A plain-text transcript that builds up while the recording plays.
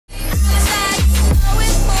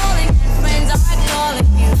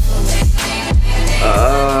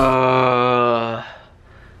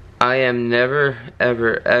am never,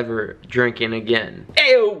 ever, ever drinking again.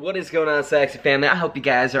 Heyo, what is going on, Saxton family? I hope you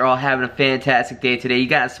guys are all having a fantastic day today. You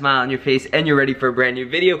got a smile on your face and you're ready for a brand new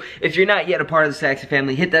video. If you're not yet a part of the Saxton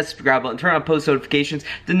family, hit that subscribe button, turn on post notifications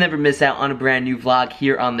to never miss out on a brand new vlog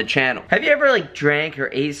here on the channel. Have you ever like drank or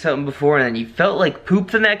ate something before and then you felt like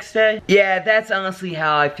poop the next day? Yeah, that's honestly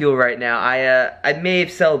how I feel right now. I may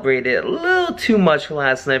have celebrated a little too much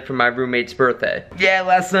last night for my roommate's birthday. Yeah,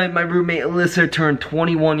 last night my roommate Alyssa turned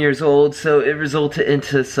 21 years old, so it resulted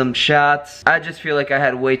into some shots. I just feel like I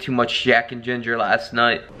had way too much Jack and Ginger last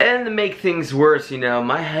night. And to make things worse, you know,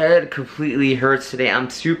 my head completely hurts today. I'm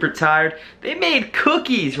super tired. They made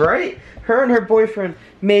cookies, right? Her and her boyfriend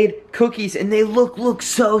made cookies and they look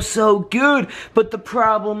so good. But the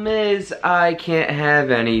problem is I can't have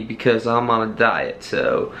any because I'm on a diet,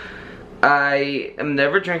 so I am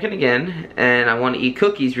never drinking again, and I want to eat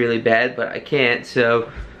cookies really bad, but I can't.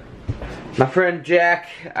 So my friend Jack,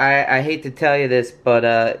 I hate to tell you this,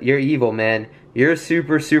 but you're evil, man. You're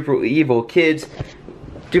super evil. Kids,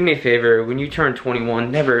 do me a favor, when you turn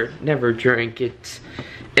 21, never drink.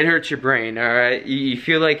 It hurts your brain, alright? You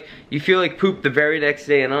feel like poop the very next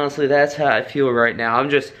day, and honestly that's how I feel right now.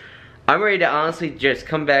 I'm ready to honestly just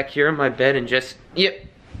come back here in my bed and just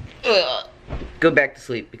go back to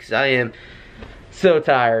sleep because I am so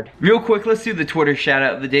tired. Real quick, let's do the Twitter shout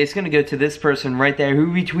out of the day. It's gonna go to this person right there who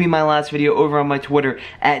retweeted my last video over on my Twitter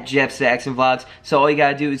at Jeff Saxton Vlogs. So all you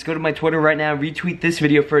gotta do is go to my Twitter right now, retweet this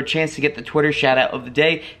video for a chance to get the Twitter shout out of the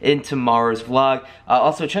day in tomorrow's vlog.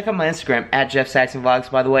 Also check out my Instagram at Jeff Saxton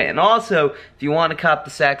Vlogs, by the way. And also, if you want to cop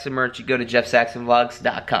the Saxton merch, you go to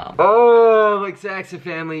jeffsaxtonvlogs.com. Oh, like Saxton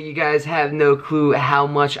family, you guys have no clue how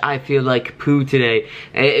much I feel like poo today.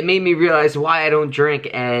 It made me realize why I don't drink,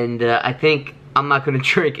 and I think I'm not gonna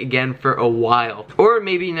drink again for a while. Or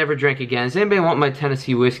maybe never drink again. Does anybody want my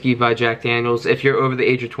Tennessee whiskey by Jack Daniels? If you're over the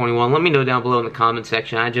age of 21, let me know down below in the comment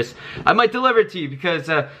section. I might deliver it to you because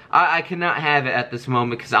I cannot have it at this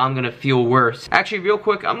moment because I'm gonna feel worse. Actually, real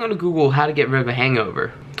quick, I'm gonna Google how to get rid of a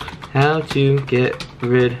hangover. How to get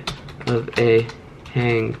rid of a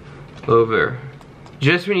hangover.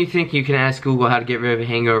 Just when you think you can ask Google how to get rid of a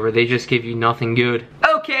hangover, they just give you nothing good.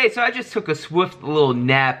 Okay, so I just took a swift little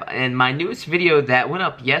nap, and my newest video that went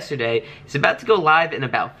up yesterday is about to go live in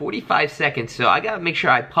about 45 seconds, so I gotta make sure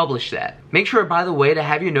I publish that. Make sure, by the way, to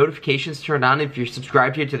have your notifications turned on if you're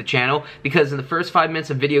subscribed here to the channel, because in the first 5 minutes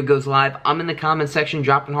a video goes live, I'm in the comment section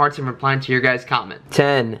dropping hearts and replying to your guys' comment.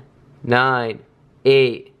 10, 9,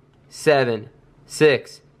 8, 7,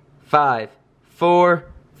 6, 5, 4,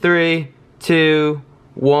 3, 2,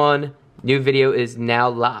 1. New video is now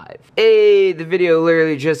live. Hey, the video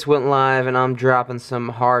literally just went live and I'm dropping some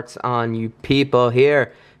hearts on you people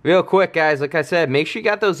here. Real quick, guys, like I said, make sure you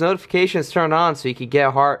got those notifications turned on so you can get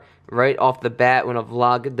a heart right off the bat when a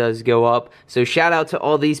vlog does go up. So shout out to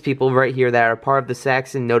all these people right here that are part of the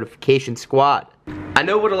Saxton notification squad. I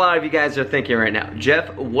know what a lot of you guys are thinking right now.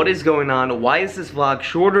 Jeff, what is going on? Why is this vlog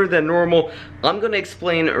shorter than normal? I'm gonna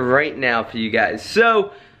explain right now for you guys.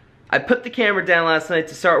 So I put the camera down last night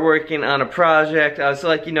to start working on a project. I was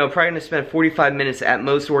like, you know, probably gonna spend 45 minutes at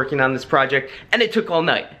most working on this project, and it took all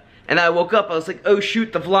night. And I woke up, I was like, oh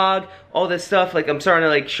shoot, the vlog, all this stuff, like I'm starting to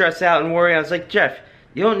like stress out and worry. I was like, Jeff,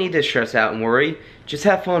 you don't need to stress out and worry. Just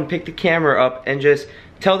have fun, pick the camera up, and just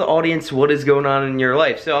tell the audience what is going on in your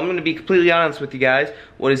life. So I'm gonna be completely honest with you guys.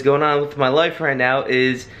 What is going on with my life right now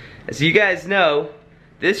is, as you guys know,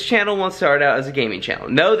 this channel once started out as a gaming channel.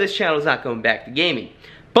 No, this channel is not going back to gaming.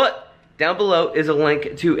 But down below is a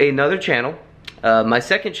link to another channel, my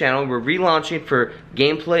second channel. We're relaunching for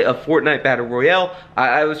gameplay of Fortnite Battle Royale.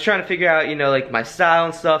 I was trying to figure out, you know, like my style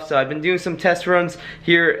and stuff, so I've been doing some test runs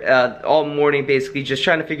here all morning, basically just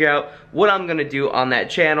trying to figure out what I'm gonna do on that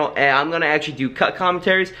channel. And I'm gonna actually do cut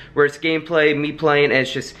commentaries where it's gameplay, me playing, and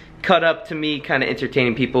it's just cut up to me kind of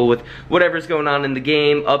entertaining people with whatever's going on in the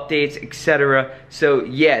game, updates, etc. So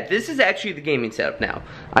yeah, this is actually the gaming setup now.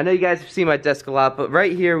 I know you guys have seen my desk a lot, but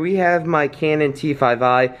right here we have my Canon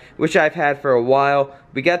T5i, which I've had for a while.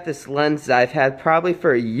 We got this lens that I've had probably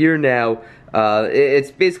for a year now.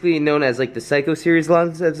 It's basically known as like the Psycho series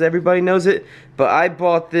lens, as everybody knows it. But I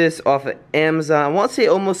bought this off of Amazon, I want to say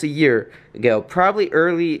almost a year ago, probably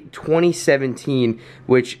early 2017,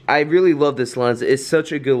 which I really love this lens. It's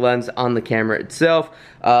such a good lens on the camera itself.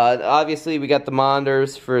 Obviously we got the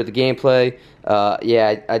monitors for the gameplay.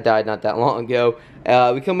 Yeah, I died not that long ago.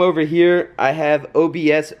 We come over here, I have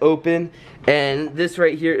OBS open, and this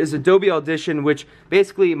right here is Adobe Audition, which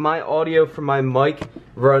basically my audio from my mic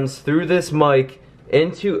runs through this mic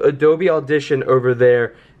into Adobe Audition over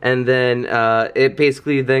there, and then it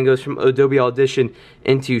basically then goes from Adobe Audition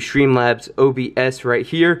into Streamlabs OBS right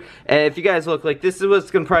here. And if you guys look, like, this is what it's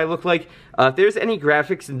gonna probably look like. If there's any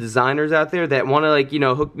graphics and designers out there that want to, like, you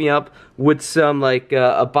know, hook me up with some, like,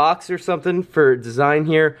 a box or something for design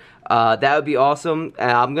here, that would be awesome.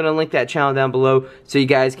 I'm gonna link that channel down below so you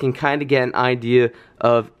guys can kind of get an idea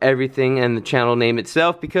of everything and the channel name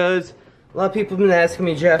itself, because a lot of people have been asking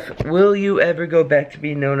me, Jeff, will you ever go back to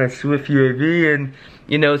being known as Swift UAV? And,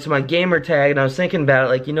 you know, it's my gamer tag, and I was thinking about it,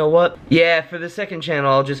 like, you know what? Yeah, for the second channel,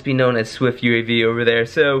 I'll just be known as Swift UAV over there.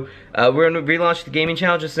 So, we're going to relaunch the gaming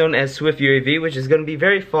channel just known as Swift UAV, which is going to be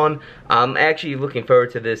very fun. I'm actually looking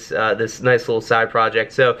forward to this, this nice little side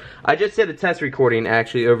project. So, I just did a test recording,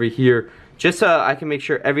 actually, over here, just so I can make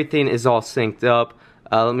sure everything is all synced up.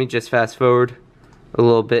 Let me just fast forward a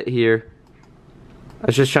little bit here. I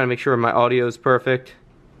was just trying to make sure my audio is perfect.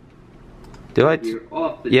 Do I?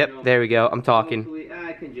 Yep, there we go. I'm talking. Hopefully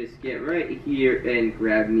I can just get right here and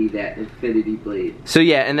grab me that infinity blade. So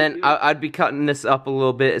yeah, and then I'd be cutting this up a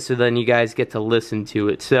little bit so then you guys get to listen to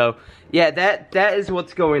it. So yeah, that is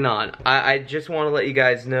what's going on. I just want to let you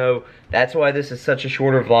guys know that's why this is such a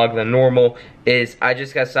shorter vlog than normal, is I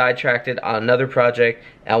just got sidetracked on another project.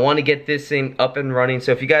 I want to get this thing up and running,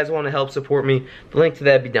 so if you guys want to help support me, the link to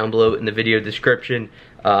that will be down below in the video description.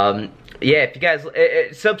 Yeah, if you guys,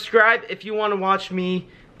 subscribe if you want to watch me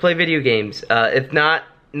play video games. If not,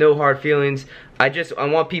 no hard feelings. I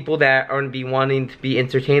want people that are going to be wanting to be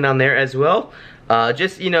entertained on there as well.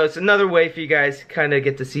 Just, you know, it's another way for you guys to kind of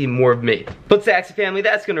get to see more of me. But Saxton family,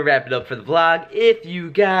 that's going to wrap it up for the vlog. If you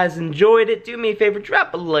guys enjoyed it, do me a favor,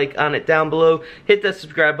 drop a like on it down below. Hit that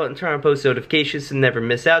subscribe button, turn on post notifications to never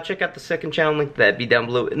miss out. Check out the second channel link, that'd be down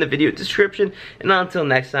below in the video description. And until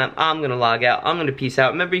next time, I'm going to log out. I'm going to peace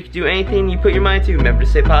out. Remember, you can do anything you put your mind to. Remember to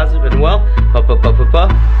stay positive and well,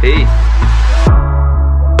 peace.